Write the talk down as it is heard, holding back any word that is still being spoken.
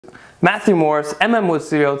Matthew Morris, Wood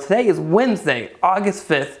Studio. Today is Wednesday, August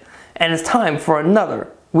 5th, and it's time for another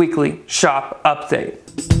weekly shop update.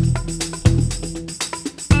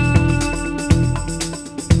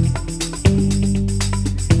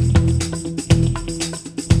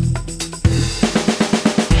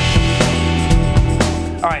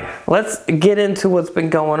 Alright, let's get into what's been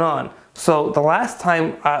going on. So the last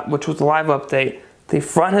time, which was the live update, the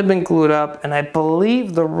front had been glued up, and I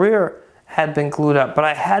believe the rear had been glued up, but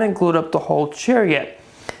I hadn't glued up the whole chair yet.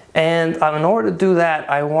 And in order to do that,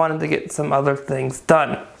 I wanted to get some other things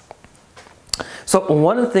done. So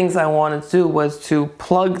one of the things I wanted to do was to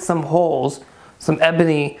plug some holes, some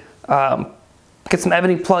ebony, get some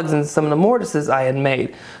ebony plugs in some of the mortises I had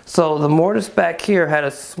made. So the mortise back here had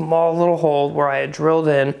a small little hole where I had drilled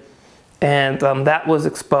in, and that was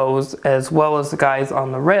exposed, as well as the guys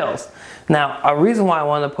on the rails. Now, a reason why I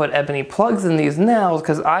wanted to put ebony plugs in these now is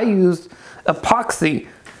because I used epoxy.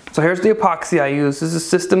 So here's the epoxy I used. This is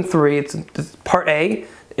System 3. It's part A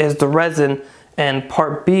is the resin, and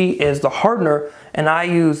part B is the hardener, and I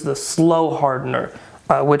use the slow hardener,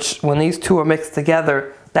 which when these two are mixed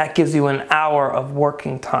together, that gives you an hour of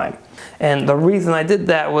working time. And the reason I did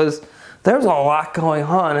that was there's a lot going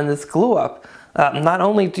on in this glue up. Not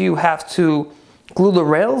only do you have to glue the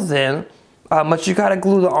rails in, but you got to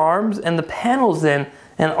glue the arms and the panels in,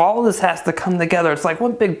 and all this has to come together. It's like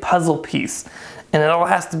one big puzzle piece, and it all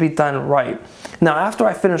has to be done right. Now, after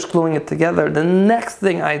I finished gluing it together, the next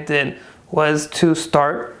thing I did was to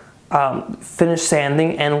start finish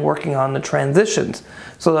sanding and working on the transitions.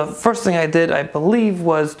 So the first thing I did, I believe,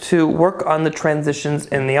 was to work on the transitions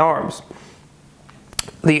in the arms.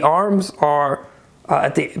 The arms are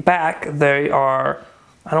at the back, they are,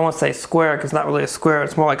 I don't want to say square because it's not really a square,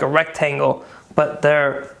 it's more like a rectangle, but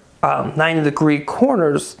they're 90-degree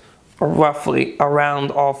corners roughly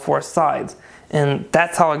around all four sides. And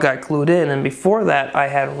that's how I got glued in. And before that, I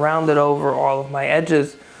had rounded over all of my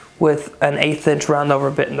edges with an 1/8 inch round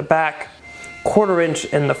over bit in the back, 1/4 inch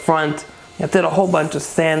in the front. I did a whole bunch of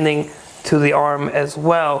sanding to the arm as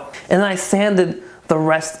well. And I sanded the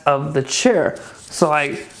rest of the chair. So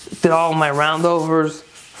I did all my round overs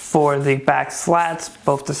for the back slats,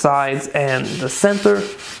 both the sides and the center,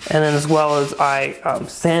 and then as well as I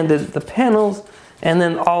sanded the panels, and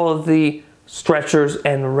then all of the stretchers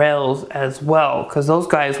and rails as well, because those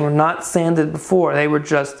guys were not sanded before, they were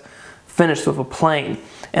just finished with a plane.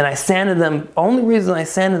 And I sanded them, only reason I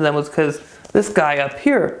sanded them was because this guy up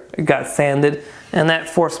here got sanded, and that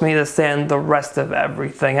forced me to sand the rest of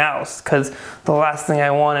everything else, because the last thing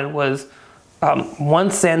I wanted was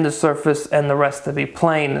one sanded surface and the rest to be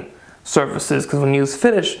plain surfaces, because when you use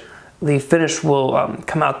finish, the finish will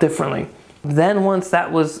come out differently. Then once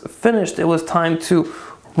that was finished, it was time to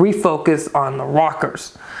refocus on the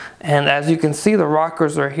rockers. And as you can see, the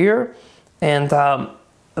rockers are here, and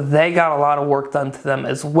they got a lot of work done to them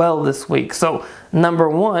as well this week. So number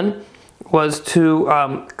one was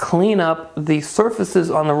to clean up the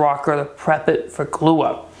surfaces on the rocker to prep it for glue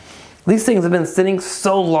up. These things have been sitting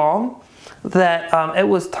so long that it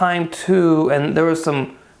was time to, and there was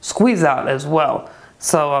some squeeze out as well.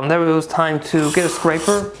 So there was time to get a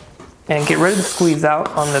scraper and get rid of the squeeze out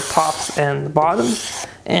on the tops and the bottoms,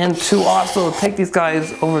 and to also take these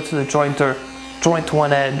guys over to the jointer, joint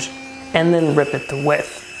one edge, and then rip it to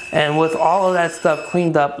width. And with all of that stuff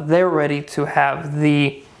cleaned up, they're ready to have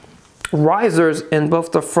the risers in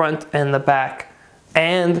both the front and the back,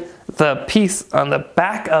 and the piece on the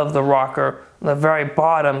back of the rocker, the very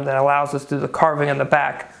bottom that allows us to do the carving in the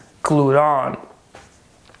back, glued on.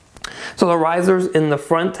 So the risers in the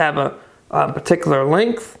front have a particular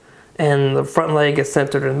length, and the front leg is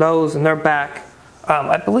centered in those, and their back,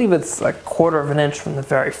 I believe it's like 1/4 inch from the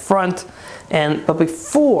very front. But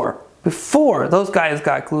before those guys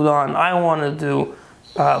got glued on, I wanted to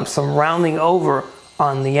do some rounding over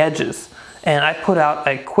on the edges. And I put out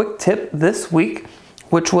a quick tip this week,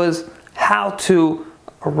 which was how to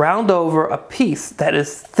round over a piece that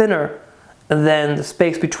is thinner than the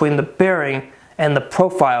space between the bearing and the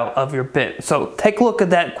profile of your bit. So take a look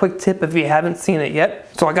at that quick tip if you haven't seen it yet.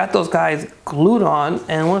 So I got those guys glued on,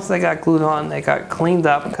 and once they got glued on, they got cleaned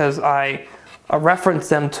up because I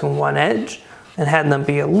referenced them to one edge and had them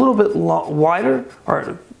be a little bit wider,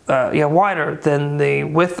 or wider than the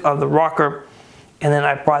width of the rocker. And then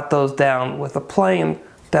I brought those down with a plane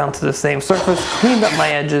down to the same surface, cleaned up my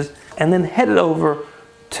edges, and then headed over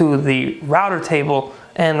to the router table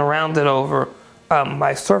and rounded over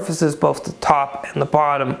my surfaces, both the top and the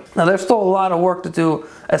bottom. Now there's still a lot of work to do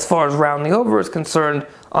as far as rounding over is concerned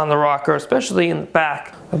on the rocker, especially in the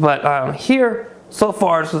back. But here, so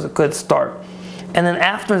far, this was a good start. And then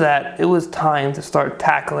after that, it was time to start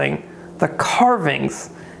tackling the carvings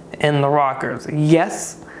in the rockers.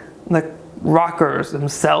 Yes, the rockers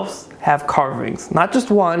themselves have carvings. Not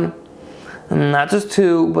just one, not just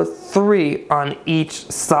two, but 3 on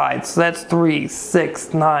each side. So that's 3,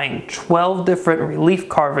 6, 9, 12 different relief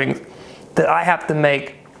carvings that I have to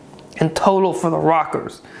make in total for the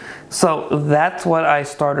rockers. So that's what I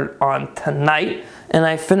started on tonight. And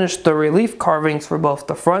I finished the relief carvings for both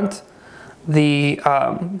the front, the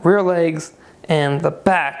rear legs, and the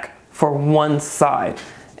back for one side.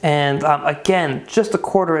 And again, just a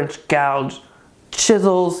 1/4 inch gouge,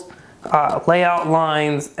 chisels, layout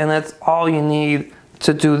lines, and that's all you need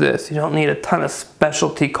to do this. You don't need a ton of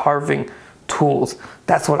specialty carving tools.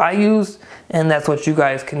 That's what I used, and that's what you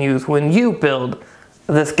guys can use when you build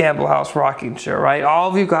this Gamble House rocking chair, right? All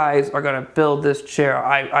of you guys are gonna build this chair.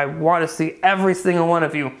 I wanna see every single one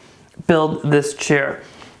of you build this chair.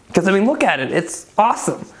 Because I mean, look at it, it's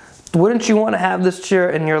awesome. Wouldn't you want to have this chair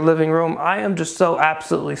in your living room? I am just so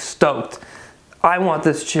absolutely stoked. I want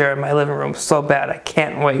this chair in my living room so bad. I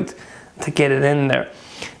can't wait to get it in there.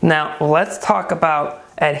 Now, let's talk about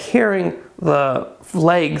adhering the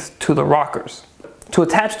legs to the rockers. To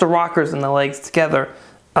attach the rockers and the legs together,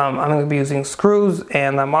 I'm going to be using screws,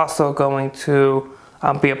 and I'm also going to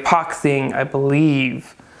be epoxying, I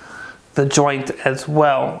believe, the joint as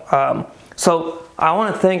well. So I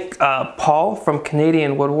want to thank Paul from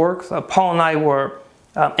Canadian Woodworks. Paul and I were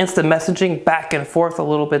instant messaging back and forth a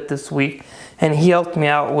little bit this week, and he helped me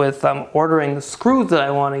out with ordering the screws that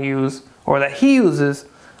I want to use, or that he uses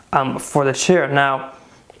for the chair. Now,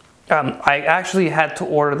 I actually had to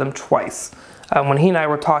order them twice. When he and I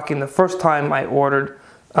were talking the first time, I ordered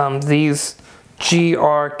these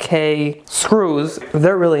GRK screws.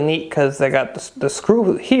 They're really neat because they got the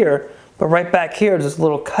screw here, but right back here is this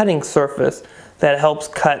little cutting surface that helps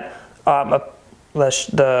cut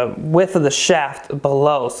the width of the shaft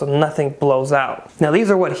below so nothing blows out. Now these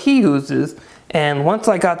are what he uses, and once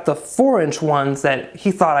I got the 4-inch ones that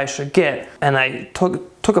he thought I should get, and I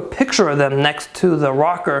took a picture of them next to the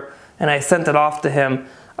rocker and I sent it off to him,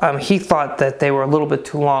 he thought that they were a little bit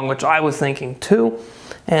too long, which I was thinking too,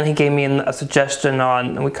 and he gave me a suggestion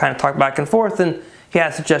on, and we kind of talked back and forth, and he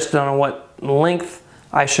had a suggestion on what length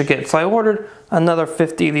I should get. So I ordered another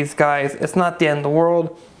 50 of these guys. It's not the end of the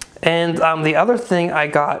world. And the other thing I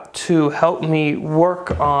got to help me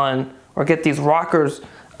work on, or get these rockers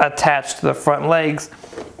attached to the front legs,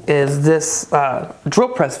 is this drill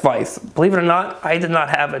press vise. Believe it or not, I did not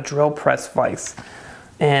have a drill press vise.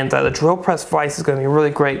 And the drill press vise is going to be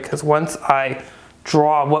really great, because once I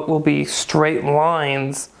draw what will be straight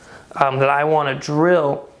lines that I want to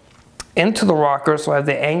drill into the rockers, so I have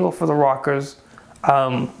the angle for the rockers,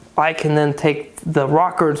 I can then take the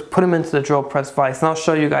rockers, put them into the drill press vise, and I'll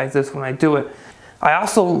show you guys this when I do it. I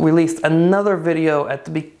also released another video at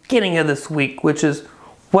the beginning of this week, which is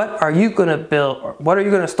what are you going to build, or what are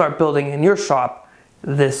you going to start building in your shop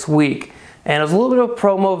this week? And it was a little bit of a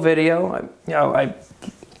promo video. I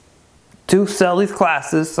do sell these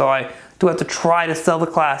classes, so I do have to try to sell the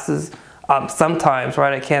classes sometimes,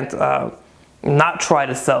 right? I can't not try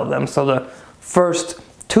to sell them. So the first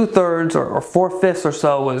 2/3 or 4/5 or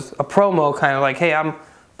so was a promo, kind of like, hey, I'm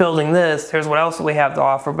building this, here's what else we have to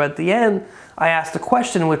offer. But at the end, I asked a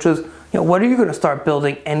question, which was, what are you going to start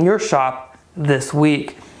building in your shop this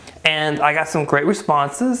week? And I got some great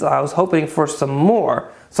responses. I was hoping for some more.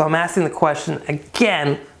 So I'm asking the question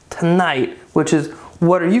again tonight, which is,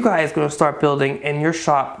 what are you guys going to start building in your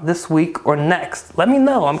shop this week or next? Let me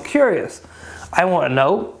know. I'm curious. I want to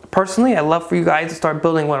know. Personally, I'd love for you guys to start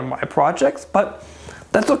building one of my projects, but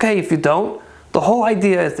that's okay if you don't. The whole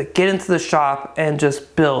idea is to get into the shop and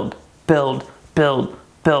just build, build, build,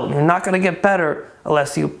 build. You're not going to get better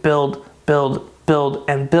unless you build, build, build,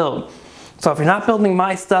 and build. So if you're not building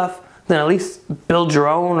my stuff, then at least build your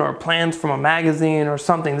own, or plans from a magazine or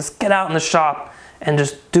something. Just get out in the shop and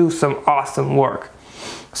just do some awesome work.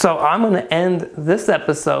 So I'm going to end this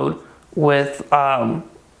episode with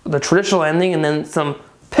the traditional ending, and then some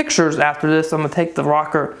pictures after this. I'm going to take the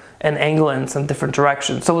rocker and angle it in some different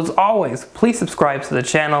directions. So as always, please subscribe to the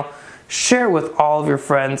channel, share it with all of your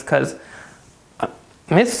friends, because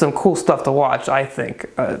this is some cool stuff to watch, I think.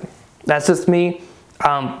 That's just me,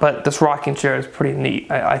 but this rocking chair is pretty neat.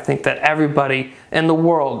 I think that everybody in the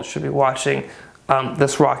world should be watching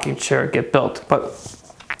this rocking chair get built, but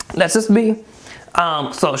that's just me.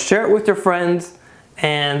 So share it with your friends,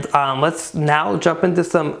 and let's now jump into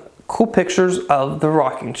some cool pictures of the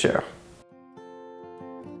rocking chair.